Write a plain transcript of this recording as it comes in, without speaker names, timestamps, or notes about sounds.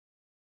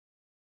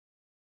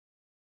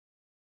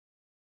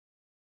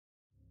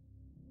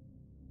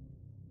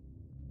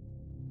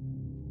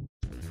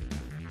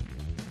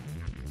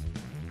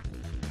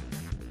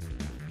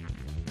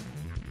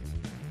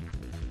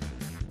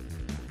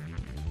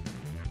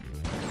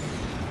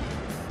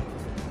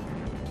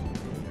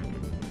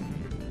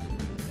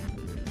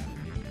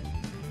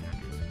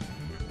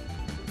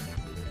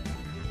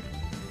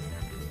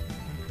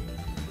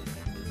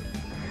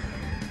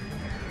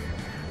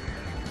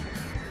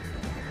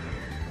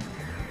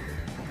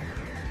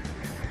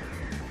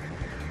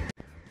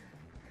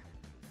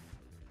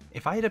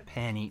If I had a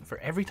penny for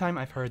every time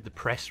I've heard the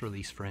press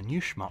release for a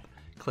new shmup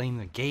claim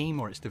the game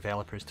or its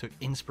developers took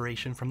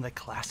inspiration from the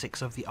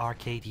classics of the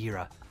arcade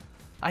era,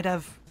 I'd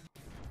have...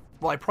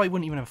 well, I probably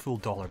wouldn't even have a full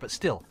dollar, but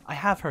still, I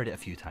have heard it a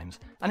few times,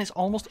 and it's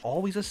almost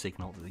always a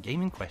signal that the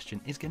game in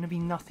question is going to be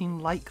nothing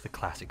like the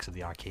classics of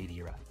the arcade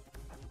era.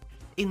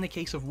 In the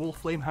case of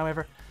Wolflame,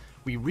 however,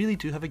 we really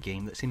do have a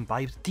game that's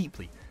imbibed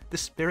deeply the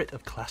spirit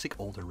of classic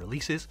older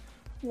releases,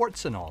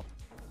 warts and all.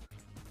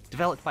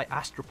 Developed by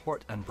Astro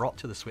Port and brought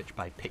to the Switch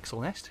by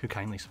Pixel Nest, who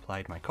kindly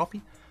supplied my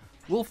copy,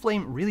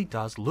 Wolflame really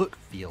does look,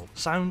 feel,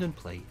 sound and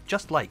play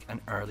just like an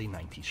early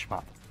 90s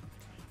shmup.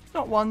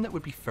 Not one that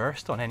would be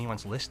first on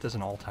anyone's list as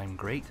an all-time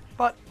great,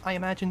 but I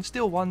imagine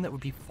still one that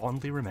would be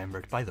fondly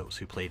remembered by those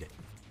who played it.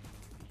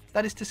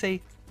 That is to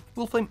say,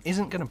 Wolflame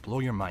isn't going to blow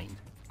your mind,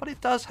 but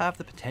it does have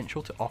the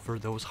potential to offer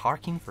those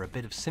harking for a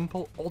bit of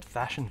simple,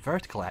 old-fashioned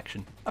vertical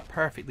action a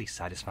perfectly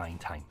satisfying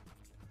time.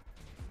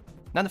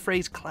 Now the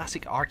phrase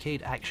classic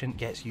arcade action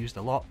gets used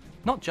a lot,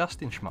 not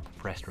just in shmup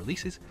press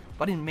releases,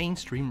 but in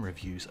mainstream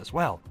reviews as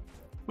well,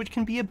 which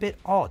can be a bit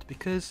odd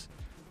because,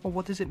 well,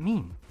 what does it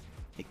mean?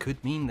 It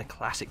could mean the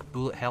classic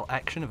bullet hell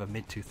action of a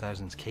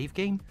mid-2000s cave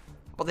game,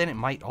 but then it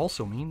might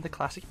also mean the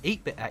classic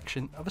 8-bit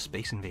action of a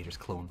Space Invaders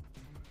clone.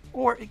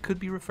 Or it could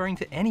be referring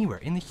to anywhere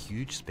in the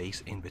huge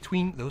space in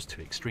between those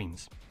two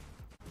extremes.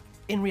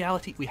 In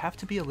reality, we have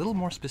to be a little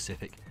more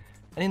specific,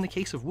 and in the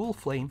case of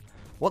Wolflame,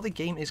 what the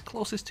game is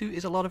closest to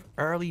is a lot of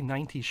early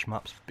 90s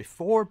shmups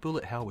before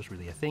bullet hell was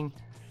really a thing,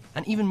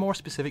 and even more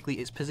specifically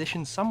it's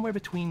positioned somewhere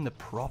between the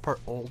proper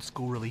old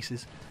school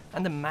releases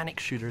and the manic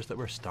shooters that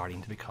were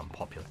starting to become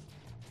popular.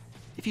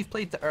 If you've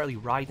played the early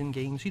Raiden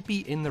games, you'd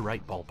be in the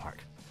right ballpark.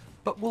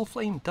 But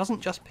Wolflame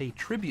doesn't just pay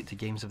tribute to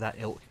games of that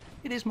ilk,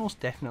 it is most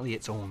definitely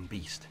its own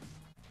beast.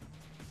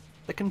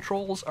 The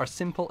controls are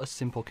simple as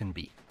simple can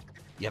be.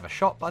 You have a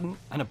shot button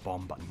and a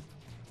bomb button.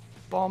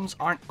 Bombs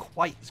aren't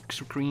quite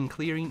screen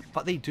clearing,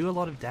 but they do a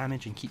lot of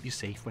damage and keep you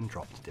safe when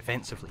dropped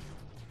defensively.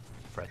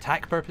 For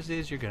attack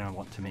purposes, you're going to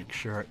want to make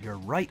sure you're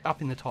right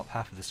up in the top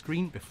half of the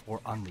screen before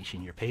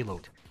unleashing your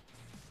payload.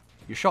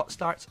 Your shot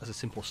starts as a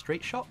simple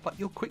straight shot, but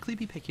you'll quickly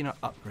be picking up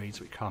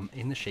upgrades which come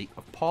in the shape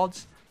of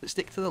pods that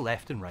stick to the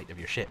left and right of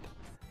your ship.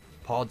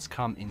 Pods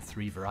come in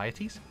 3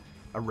 varieties: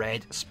 a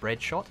red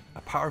spread shot,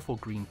 a powerful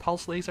green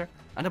pulse laser,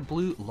 and a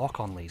blue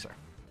lock-on laser.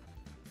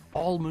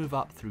 All move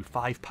up through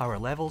 5 power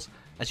levels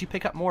as you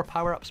pick up more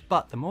power-ups,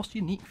 but the most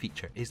unique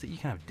feature is that you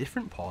can have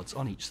different pods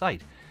on each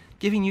side,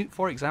 giving you,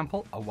 for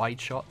example, a wide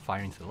shot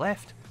firing to the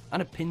left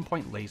and a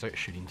pinpoint laser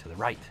shooting to the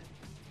right.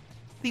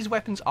 These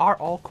weapons are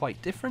all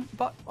quite different,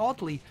 but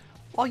oddly,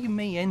 while you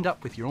may end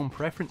up with your own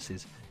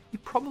preferences, you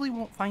probably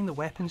won't find the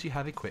weapons you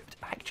have equipped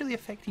actually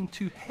affecting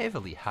too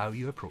heavily how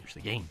you approach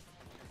the game.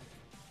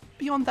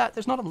 Beyond that,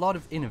 there's not a lot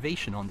of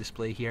innovation on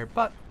display here,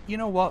 but you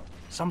know what,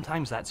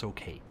 sometimes that's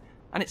okay.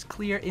 And it's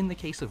clear in the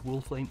case of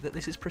Wolflame that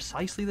this is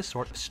precisely the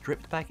sort of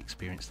stripped back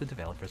experience the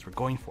developers were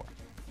going for.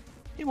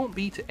 It won't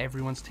be to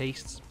everyone's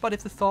tastes, but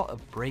if the thought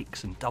of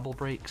breaks and double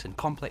breaks and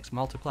complex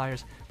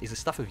multipliers is the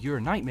stuff of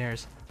your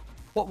nightmares,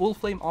 what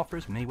Wolflame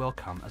offers may well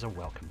come as a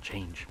welcome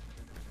change.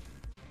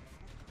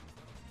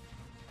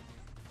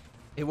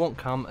 It won't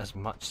come as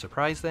much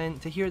surprise then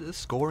to hear that the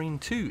scoring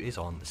too is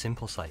on the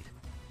simple side.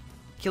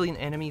 Killing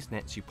enemies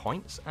nets you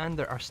points, and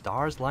there are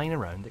stars lying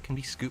around that can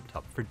be scooped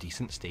up for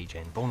decent stage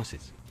end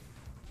bonuses.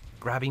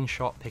 Grabbing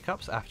shot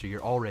pickups after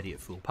you're already at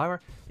full power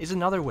is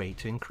another way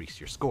to increase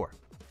your score.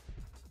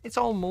 It's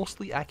all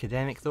mostly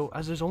academic though,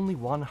 as there's only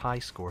one high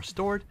score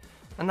stored,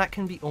 and that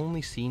can be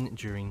only seen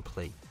during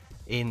play,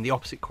 in the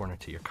opposite corner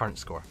to your current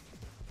score.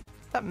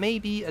 That may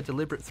be a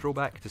deliberate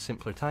throwback to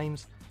simpler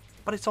times,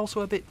 but it's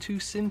also a bit too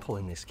simple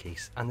in this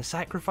case, and the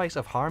sacrifice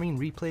of harming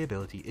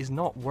replayability is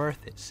not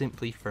worth it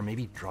simply for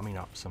maybe drumming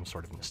up some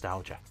sort of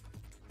nostalgia.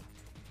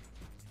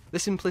 The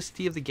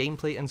simplicity of the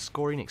gameplay and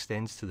scoring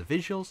extends to the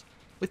visuals,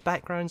 with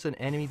backgrounds and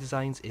enemy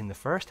designs in the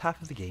first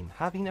half of the game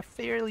having a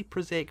fairly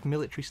prosaic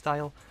military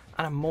style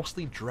and a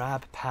mostly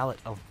drab palette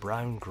of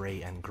brown,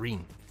 grey and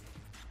green.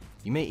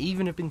 You may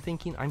even have been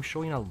thinking I'm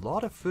showing a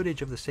lot of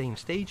footage of the same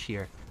stage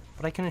here,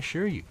 but I can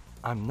assure you,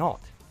 I'm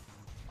not.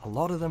 A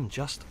lot of them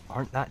just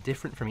aren't that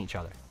different from each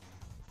other.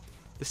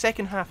 The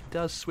second half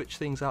does switch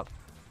things up,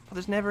 but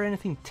there's never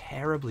anything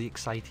terribly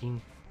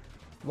exciting.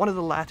 One of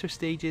the latter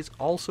stages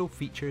also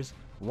features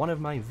one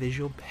of my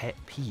visual pet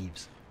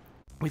peeves,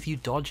 with you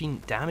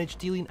dodging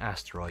damage-dealing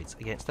asteroids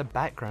against a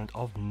background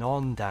of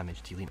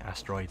non-damage-dealing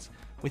asteroids,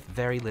 with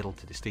very little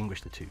to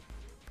distinguish the two.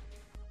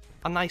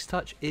 A nice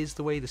touch is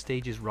the way the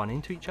stages run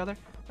into each other,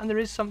 and there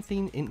is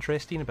something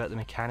interesting about the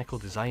mechanical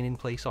design in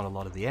place on a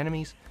lot of the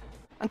enemies,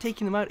 and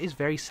taking them out is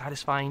very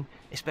satisfying,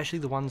 especially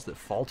the ones that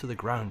fall to the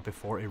ground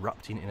before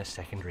erupting in a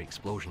secondary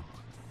explosion.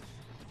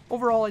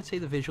 Overall, I'd say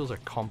the visuals are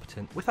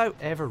competent without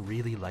ever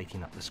really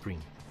lighting up the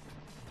screen.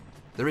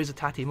 There is a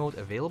Tate mode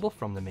available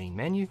from the main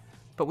menu,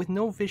 but with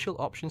no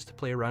visual options to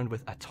play around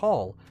with at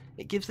all,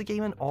 it gives the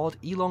game an odd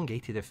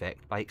elongated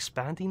effect by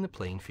expanding the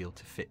playing field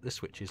to fit the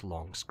Switch's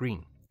long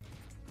screen.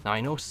 Now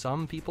I know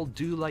some people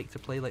do like to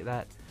play like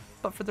that,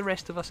 but for the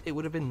rest of us it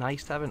would have been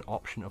nice to have an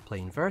option of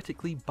playing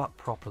vertically but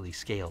properly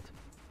scaled.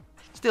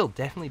 Still,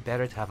 definitely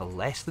better to have a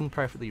less than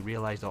perfectly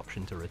realised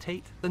option to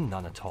rotate than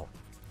none at all.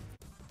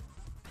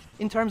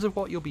 In terms of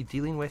what you'll be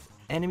dealing with,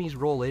 enemies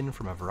roll in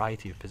from a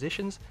variety of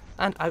positions,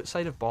 and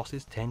outside of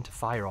bosses tend to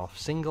fire off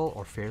single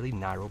or fairly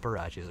narrow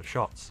barrages of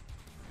shots.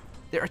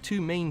 There are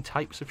two main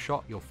types of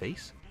shot you'll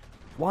face.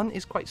 One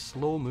is quite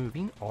slow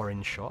moving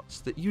orange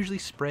shots that usually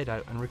spread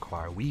out and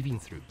require weaving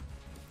through.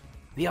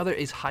 The other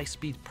is high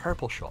speed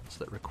purple shots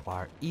that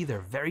require either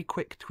very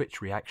quick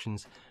twitch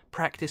reactions,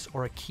 practice,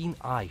 or a keen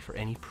eye for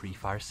any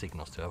pre-fire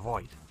signals to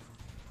avoid.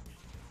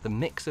 The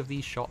mix of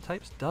these shot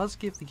types does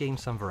give the game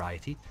some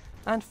variety,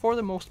 and for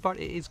the most part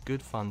it is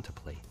good fun to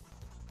play.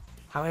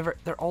 However,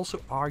 they're also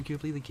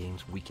arguably the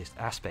game's weakest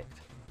aspect.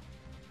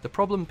 The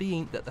problem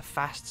being that the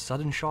fast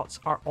sudden shots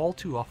are all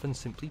too often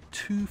simply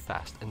too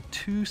fast and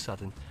too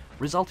sudden,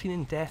 resulting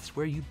in deaths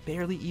where you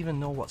barely even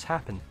know what's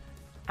happened,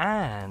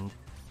 and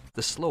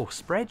the slow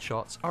spread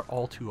shots are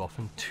all too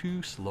often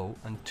too slow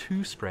and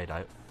too spread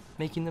out,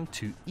 making them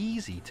too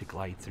easy to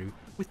glide through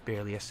with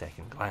barely a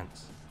second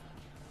glance.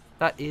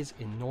 That is,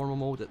 in normal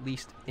mode. At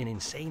least in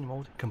insane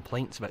mode,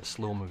 complaints about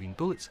slow moving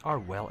bullets are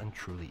well and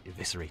truly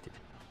eviscerated.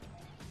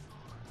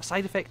 A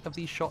side effect of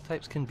these shot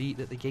types can be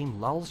that the game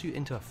lulls you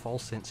into a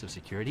false sense of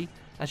security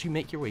as you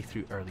make your way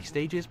through early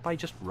stages by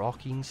just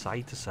rocking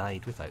side to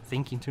side without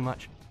thinking too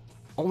much,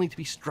 only to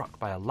be struck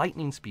by a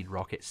lightning speed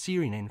rocket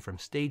searing in from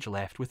stage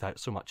left without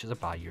so much as a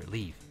by your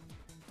leave.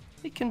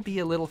 It can be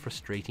a little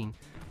frustrating,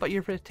 but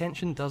if your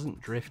attention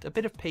doesn't drift, a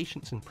bit of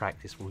patience and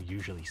practice will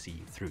usually see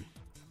you through.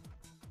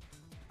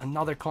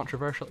 Another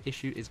controversial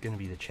issue is going to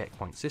be the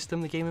checkpoint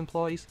system the game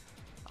employs.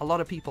 A lot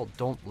of people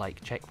don't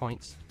like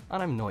checkpoints,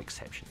 and I'm no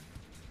exception.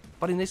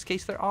 But in this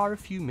case there are a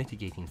few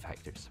mitigating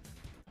factors.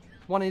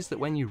 One is that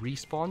when you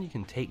respawn you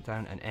can take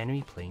down an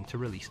enemy plane to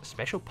release a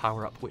special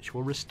power-up which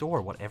will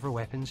restore whatever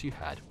weapons you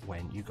had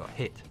when you got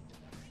hit.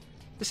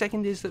 The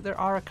second is that there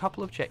are a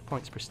couple of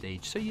checkpoints per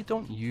stage, so you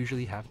don't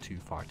usually have too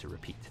far to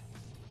repeat.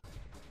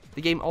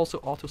 The game also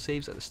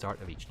autosaves at the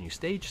start of each new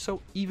stage,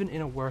 so even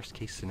in a worst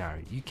case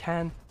scenario you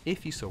can,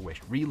 if you so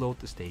wish, reload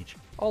the stage,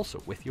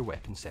 also with your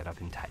weapon setup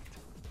intact.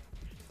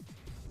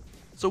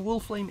 So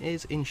Wolflame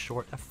is, in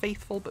short, a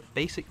faithful but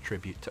basic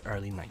tribute to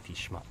early 90s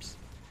shmups.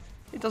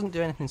 It doesn't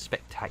do anything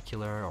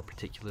spectacular or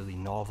particularly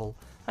novel,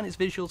 and its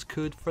visuals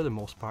could, for the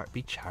most part,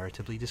 be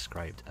charitably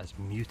described as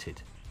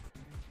muted.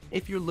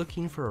 If you're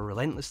looking for a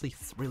relentlessly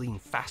thrilling,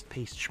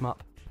 fast-paced shmup,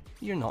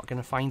 you're not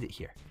going to find it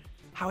here.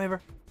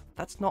 However,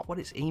 that's not what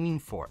it's aiming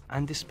for,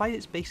 and despite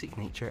its basic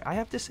nature, I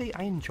have to say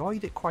I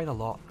enjoyed it quite a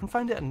lot and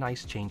found it a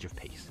nice change of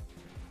pace.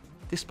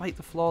 Despite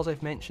the flaws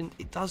I've mentioned,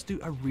 it does do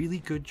a really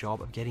good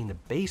job of getting the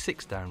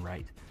basics down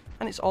right,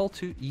 and it's all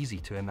too easy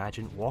to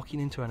imagine walking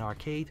into an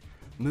arcade,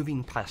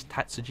 moving past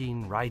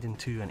Tatsujin, Raiden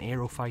 2 and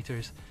Aero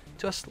Fighters,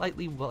 to a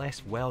slightly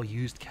less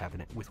well-used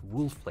cabinet with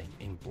Wolflame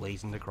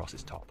emblazoned across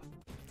its top.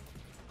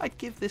 I'd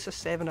give this a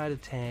 7 out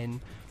of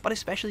 10, but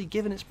especially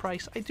given its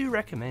price, I do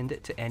recommend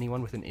it to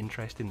anyone with an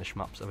interest in the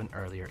shmups of an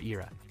earlier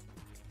era.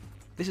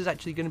 This is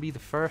actually going to be the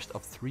first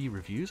of 3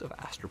 reviews of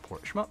Astro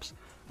Port shmups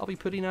I'll be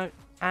putting out,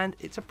 and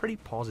it's a pretty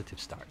positive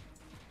start.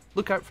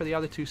 Look out for the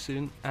other 2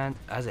 soon, and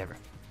as ever,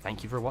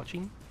 thank you for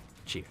watching,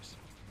 cheers.